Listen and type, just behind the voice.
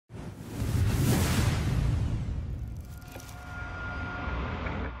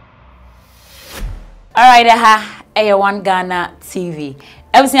Alright, One Ghana TV.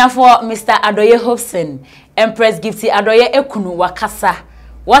 Everything for Mr. Adoye Hopeson, Empress Gifty Adoye Ekunu Wakasa.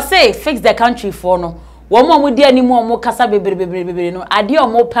 What say fix the country for no? One more with any more kasa baby no. Adio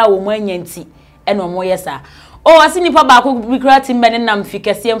more power when yenti and no more yesa. Oh, I see nipa baako bi creating men nam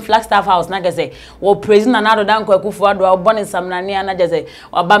fikesiam Flagstaff House na gese. Wo praising Nana Addo dan kwaku fo ado born in Samnania na gese.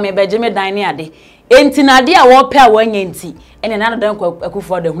 Oba me bejeme dan ne ade. Enti na ade a wo pa wanyenti. Ene Nana Addo dan kwaku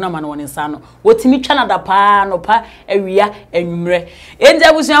fo ado hunama no won nsa no. Wotimi twa na da pa no pa awia anwumre. Enti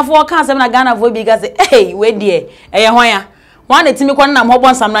abusuafo ka asem na Ghana fo bi gase. Hey, we die. Eye hwan One etimi kwa na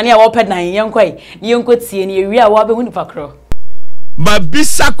mobon Samnania wo pa dan yenkwai. Yenko tie ne awia wo be hu nipa kro. Ma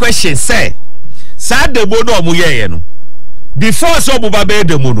bisa question say sa demo no omu ye no before so buba be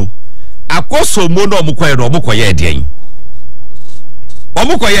demo no akoso mo no omu koye no omu koye den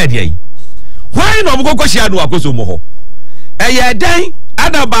why no omu kokohia no akoso mo ho eye den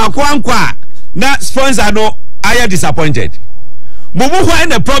ada ba ko ankwa na sponsor no are disappointed mumu why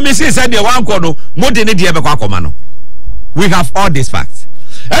the promises and the wanko no mo de ne de be kwa akoma no we have all these facts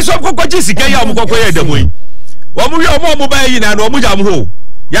eso kokoji sika ya omu kokoye demo yi omu ye omu ba yi na no omu jam ho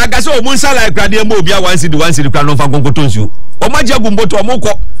ya gase o munsa like krade mo obi a one city kra no fa konkoto nsu o magia gumboto o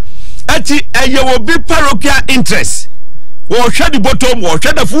moko ati eye wo bi parochial interest wo hwe di bottom wo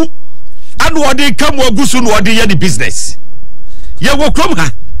hwe da fu anu odi kam agusu no odi ye di business ye wo krom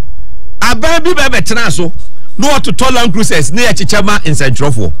ha aba bi be betena so no to tolerant cruises na ye chichema in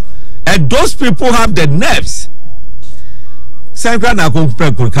centrofo and those people have the nerves Sankra na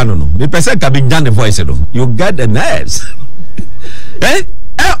konpre kano no the person can be done the voice no you get the nerves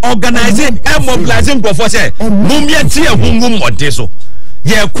organizing and mobilizing professor mumieti ehungu mode so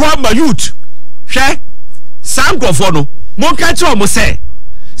ye kwa ma youth hwe sankrofo no mo ka che o mo se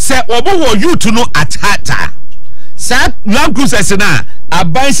obo wo youth no atata sa land cruisers na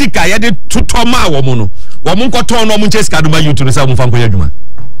abansi ka ye de tutoma wo mo no wo mo nkoton no mo ncheska do ma youth no sa mo fa nkoya dwuma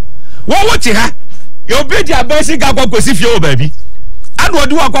wo ti ha ye obi di abansi ka kwakosi fie o baabi anu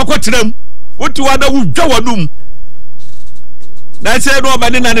odi wa kwakotram wotu wa da wu dwa wadum na say no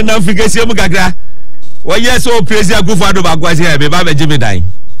man na na fikesi mu gagra wo yes o praise Akufo Addo bagwase e be ba be jimi dan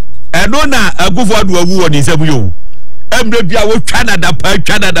e no na Akufo Addo awu woni nsam yo emre bia wo twa na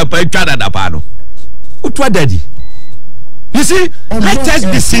da pa no utwa daddy you see let us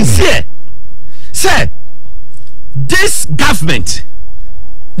be sincere say this government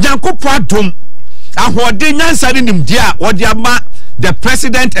Yankopo Adom ahode nyansa ni nimdia wode ama the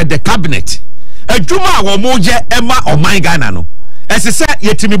president and the cabinet adwuma wo mo je ema oman Ghana no esese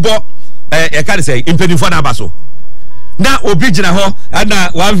yetimi bo e ka say impedifo na abaso na obi gina ho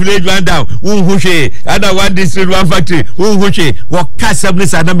ana one village one down unhuhwe ana one district one factory unhuhwe wo ka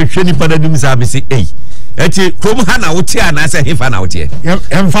sabnisa na mehwe ni pada nim sa besi eti krom ha na wote ana se hefa na wote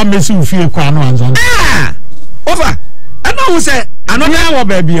emfa mesi ufie kwa no anzo over ana wo say anonya wo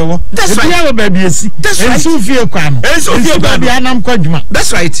baby ewo ebi wo baby esi ensi ufie kwa no ensi ufie kwa bi anam kwadwuma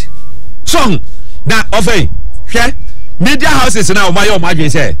that's right so na ofei hwe media houses now my imagine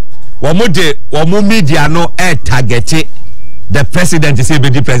say wo media no target the president say be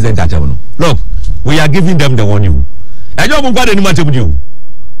the president Agyapong. Look, we are giving them the warning. Ejo mo kwade ni matem di o.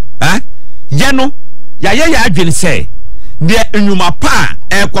 Ye no ya adwene say de enwuma pa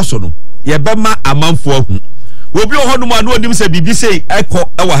ekoso no ye bema amanfo ahu. Obi ohodum anu onim say bibi say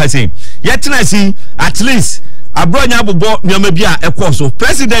eko ewa ha say. Ye tena si at least abronya abobo nyama bi a ekoso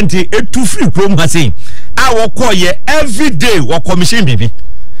president etu free krom ha say a wo koye every day wo commission bibi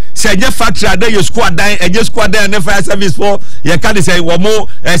say je factory ada ye school adan eje school adan na fire service for ye can say wo mo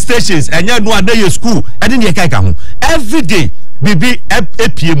stations enye no ada ye school ade ne ye kai ka ho every day bibi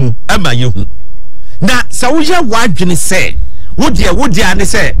epiemu ama ye hu na sa wo ye wadwene say wo de ane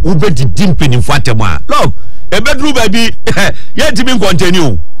say wo be di mpenimfo atemu a look ebedru ba bi ye timi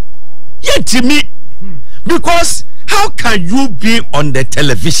continue ye timi because how can you be on the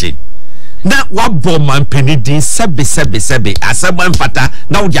television na wabo man penidin sebe asaban fata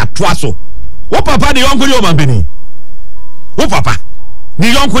na uja twaso wo papa ni yonko ni o man peni wo papa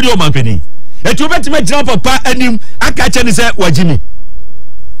ni yonko ni o man peni etu betima gina papa anim aka che ni se wajimi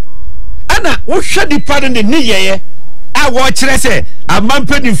ana wo hwe di pa ni yeye a wo kire se amman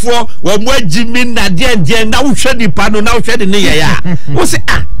penifo wo mo ajimi na de na wo hwe di pa no na wo hwe di ni yeye a wo se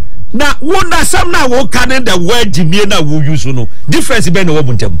na wo na sam na wo kan the word jimi na wo use no difference be na wo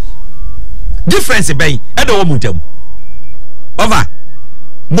buntam difference be e da wo buntam over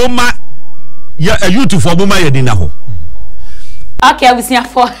moma ya youth for moma ya dina ho okay we see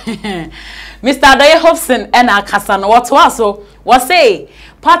for Mr. Adoye Hopeson and Akasan what was so what say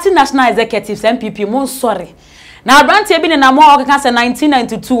party national executives MPP mo sorry na abrantie bi ne na mo okeka se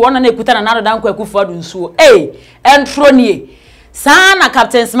 1992 wona na ekuta na Nana Addo Akufo-Addo nsuo entronie sana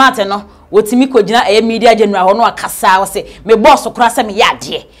Captain Smart no wotimi kogina media general ho no akasa wo se me boss kora se me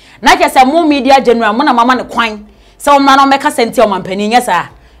yade na ke se mo media general mo na mama ne kwan se o ma no meka senti o mampani nya sa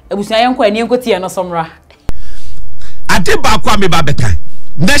ebusuan yenko ani enkotie no somra ade ba kwa me ba beka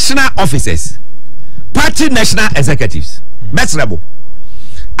national officers party national executives mesrebo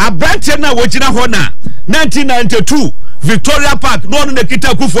abrantie na wogina ho na 1992 Victoria Park no no kita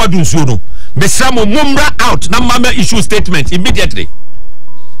Akufo-Addo nsuo no mesramo mumra out na mama issue statement immediately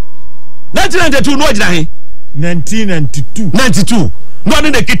 1992 no wogina he 1992 no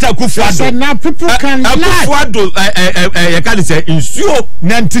no kita Akufo-Addo so now people can Akufo-Addo you can say nsuo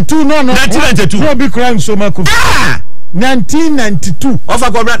 92 no 1992 no be crime so Akufo 1992 of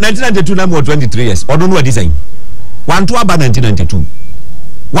 1992 na mo 23 years odo no adi say one to aba 1992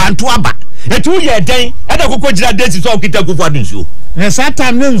 one to aba etu ye den e da kokko gira date so kita Akufo-Addo nsuo yes that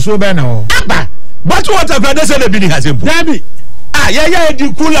time no nsuo be na ho aba but what of that say be ni hasempo dabi yeah di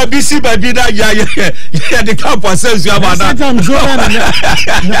kula bc baby da yeah the camp ourselves you about that that nsuo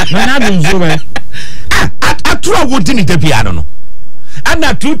be na nsuo be atro wodi ni da bia no and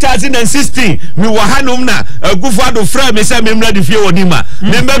 2016 mi wahanum na Akufo-Addo fra me say me mra de fie onima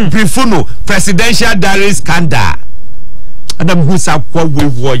me me briefuno presidential diary scandal Adam who sa kwa we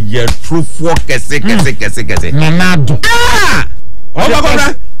wo ye true for kese Nana Addo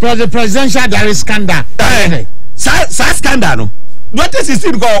for the presidential diary scandal sa scandal no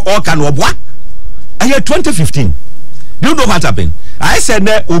 2016 go all can obwa aye 2015 you know what happened I said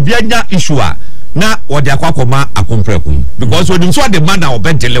na obianya issue na odi akwakoma akompreku because when so the man na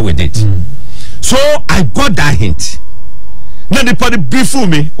obedele with it so I got that hint na the party before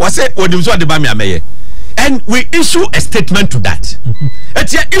me was say when so the man me ameye and we issue a statement to that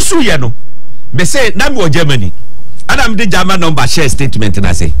etia issue ye no me say na me o Germany and I'm the German number share statement and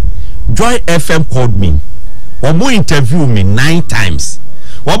I say Joy FM called me omo interview me 9 times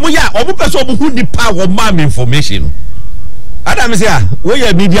omo person omo who the power of information Adam say we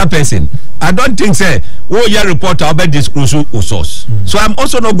a media person I don't think say your reporter about disclose your source so I'm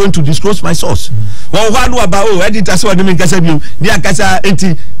also not going to disclose my source well one about editor so dem kasa bi dia kasa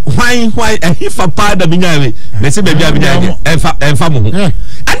enti why if a part da binyawe me say baby abinya enfa mo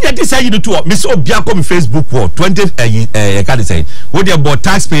and yet say you to me so bia come Facebook war 20 can say we dey about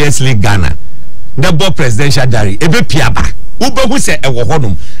taxpayers league Ghana the board presidential diary ebe piaba ube hu say e wo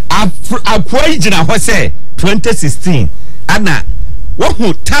honum akwa igina ho say 2016 ana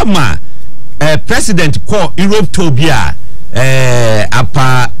wohu tama president call Europe Tobia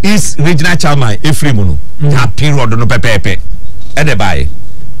apa East regional chairman Efremu no that period no pepepe e dey buy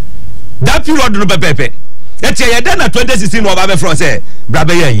that period no pepepe etie ye na 2016 no ba from say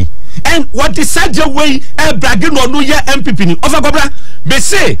brabe yi and what the surgery way brage no ye MPP ni ofakobra be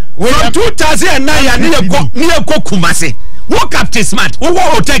say from 2009 ya ni ko kumase wo Captain Smart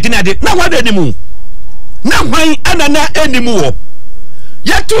wo take na de na wade ni mu na hwan anana animu wo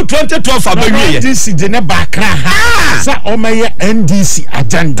yetu 2012 abawie NDC de ne bakra ha sa omaye NDC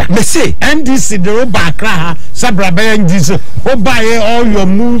agenda me say NDC de bakra ha sa brabe NDC obaye all your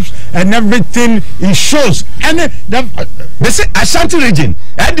moves and everything it shows and me say Ashanti region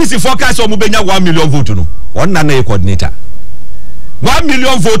NDC forecast o benya 1 million vote no one na coordinator 1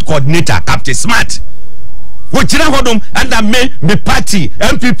 million vote coordinator Captain Smart wo kira hodom and me party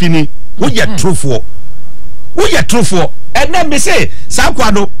MPP ni wo ye true for and then me say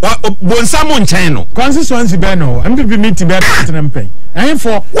sakwado bonsamo nchen no constituency be no MPP meeting be tempen and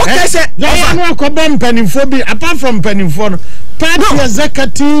for what I say no akobam penifo bi apart from penifo no party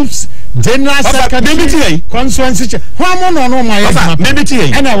executives general secretary constituency who am no my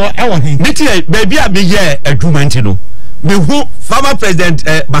and I want him meeting baby a be here adwumanti no me who former president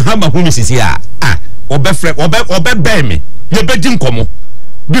Mahama Humisi here obe me ye begin komo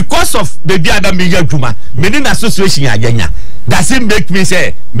because of baby adam me adwuma me in association agenya does it make me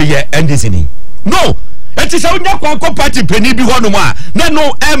say me NDC ni no it is onya kwa party peni bi hono ma na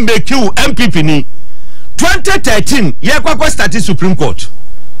no MQ MPP ni 2013 ye kwa start Supreme Court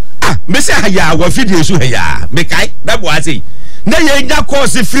me say ya wa video so ya me kai na bo ase na ye nya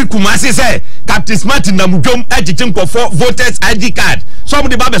course free Kumasi say Captain Smart na mudwom agichin ko for voters ID card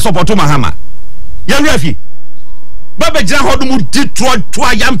somebody ba be support Mahama ye refi baba jira hodum ditro to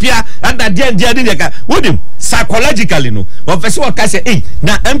ayampia and dia dey ka wodim psychologically no ofese wo ka say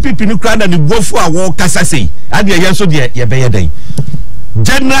na MPP ni kra na ni bofu a wo kasa say ade ye so de ye be ye den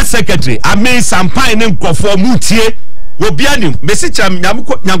general secretary Amin Sampai ne nkofo mutie obi anim mesicham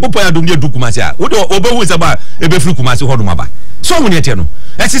nyankopon adom ne dukumase a wo de obehu se ba ebe firi kumase hodum aba so woni ete no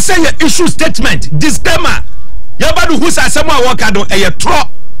ese say issue statement disclaimer Yabadu who's a summer worker do a tro.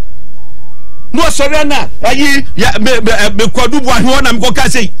 No sorena, ayi ya me kwadu bwa ho na mkoka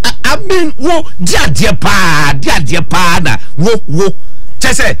say I mean wo dia pa na wo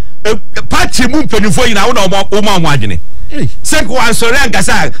chese party mu mpanifo yi na wo na o ma adwene senko wan sorena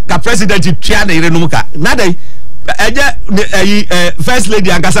nkasa ka president twa na ire no muka na dai ayi first lady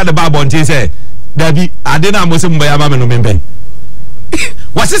ankasa de babon tin say dabi ade na mo se mba ya ma me no memben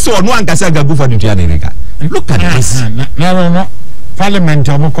wasi so no ankasa gagu fa twa na ire ka look at this no Parliament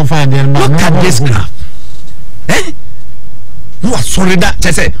of Kofan. Look at this crap. You are sorry that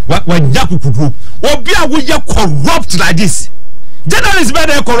I say when Yakuku Obia will you corrupt like this. Journalists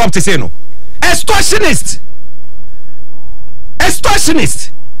better corrupt say no. Extortionist.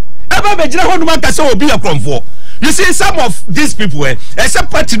 Ever be jina honu man kase obi akromfo. You see some of these people except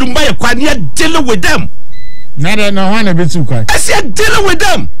party do buy kwani dealing with them. Nada no one be too quiet. I say dealing with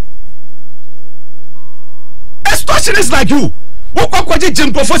them. Extortionists like you. Woko kwaje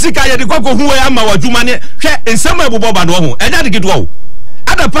jimprofo sika ye de kwako hu ya ma wadwuma ne hwe nsema ebubo ba no ho enya de gidwo wo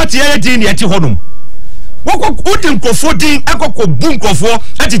ada party ye din ne eti honum woko udin krofo din akoko bu krofo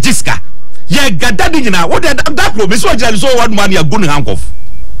eti jiska ye gada din nyina wo de that pro me so jira so wad man ya gun handcuff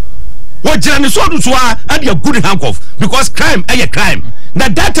wo jira ne so do so a de gun handcuff because crime eye crime na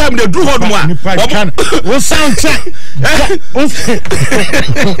that time they do honum a wo sound check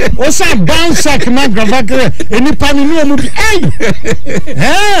wo sound bounce check na gravakere eni pani ni omu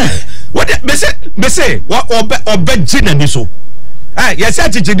what me say what obe jina ni so yes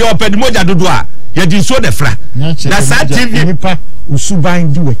atichi de open moja dodo a ye di so de fra na sa TV nipa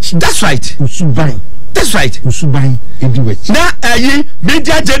usuban di wachi that's right usuban usuban di wachi na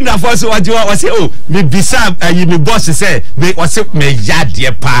media general for so wa say oh me bisa me boss say me o say me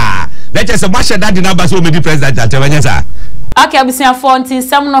yade pa let us match that the number so me di president atewanya sa okay abisia 14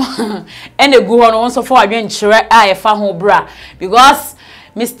 sem no enegu ho no so for adwen kire a ye fa ho bra because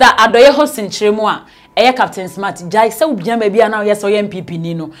Mr. Addo Hopeson chiremu a eye Captain Smart jai se obia ma bia na yes oye MPP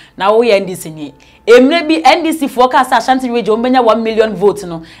ni no na wo ye NDC ni emre bi NDC for ka sa Ashanti region ombenya 1 million vote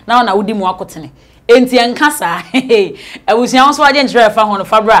no na na wodi mu akotene enti enkasa abusia won so agye nchire fa ho no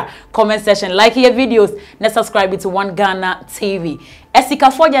fabra comment section like your videos na subscribe to One Ghana TV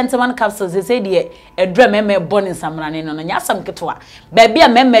esika for gentleman capsules they say de edre meme born samrane no nyasam ketwa ba bia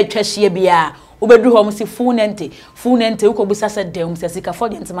meme twahye bia obedu ho msi funente ukobusa se dem se sika for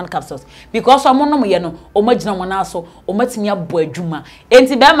gentleman capsules because omonom ye no omagina mo na so omatimi abo adwuma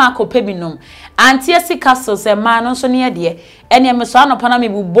enti be ma akopa binom anti esika capsules e ma no so ne ye ene me so anopa na me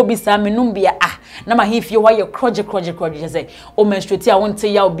bubobi sa menum bia na ma hifie wa ye kroje say o menstruate a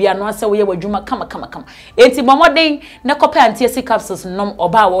wonte ya obia no ase wo ye wadwuma kama enti bomoden ne kopa anti esika capsules nom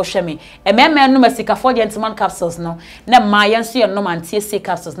oba wo hweme ememe no masika for gentleman capsules no na ma yenso ye nom anti esika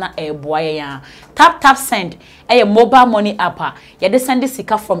capsules na eboa ye ya tap send a mobile money app ya de send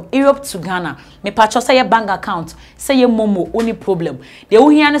sika from Europe to Ghana me patcho say your bank account say your momo only problem de wo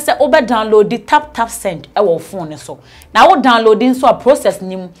hia ne say oba download the tap send e wo phone so na wo downloading so a process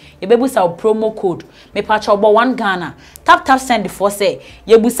nim ye bebusa promo code me patcho obo 1 Ghana tap send for say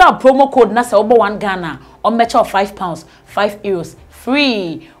ye busa promo code na say obo 1 Ghana on mecha of £5 €5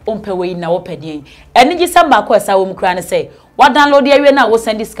 free ompewe na wo pedien eni gi samba ko esa wo mkra ne say what download the na wo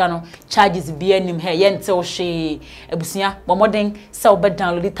send this no charges be anim he ye ntel hwe ebusia momoden se wo be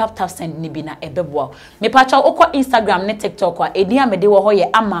download the tap send ni bi na ebeboa me pacha okọ Instagram ne TikTok a edi amede wo ho ye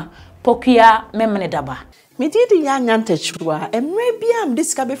ama pokia memene daba me didi yanya ntachwa emre bia am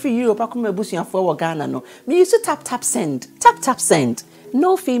disika be free Europe akoma ebusuafo wo Ghana no me use tap send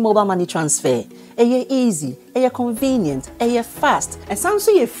no fee mobile money transfer eye easy eye convenient eye fast and sounds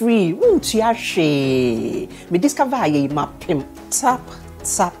so free won't you hwe me discover ye mapim tap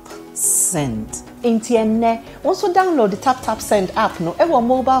send intienne also download the tap send app no ewo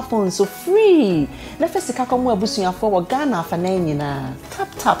mobile phone so free na fesika komo abusuafo wo Ghana afa na nyina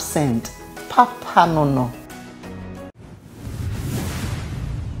tap send papa no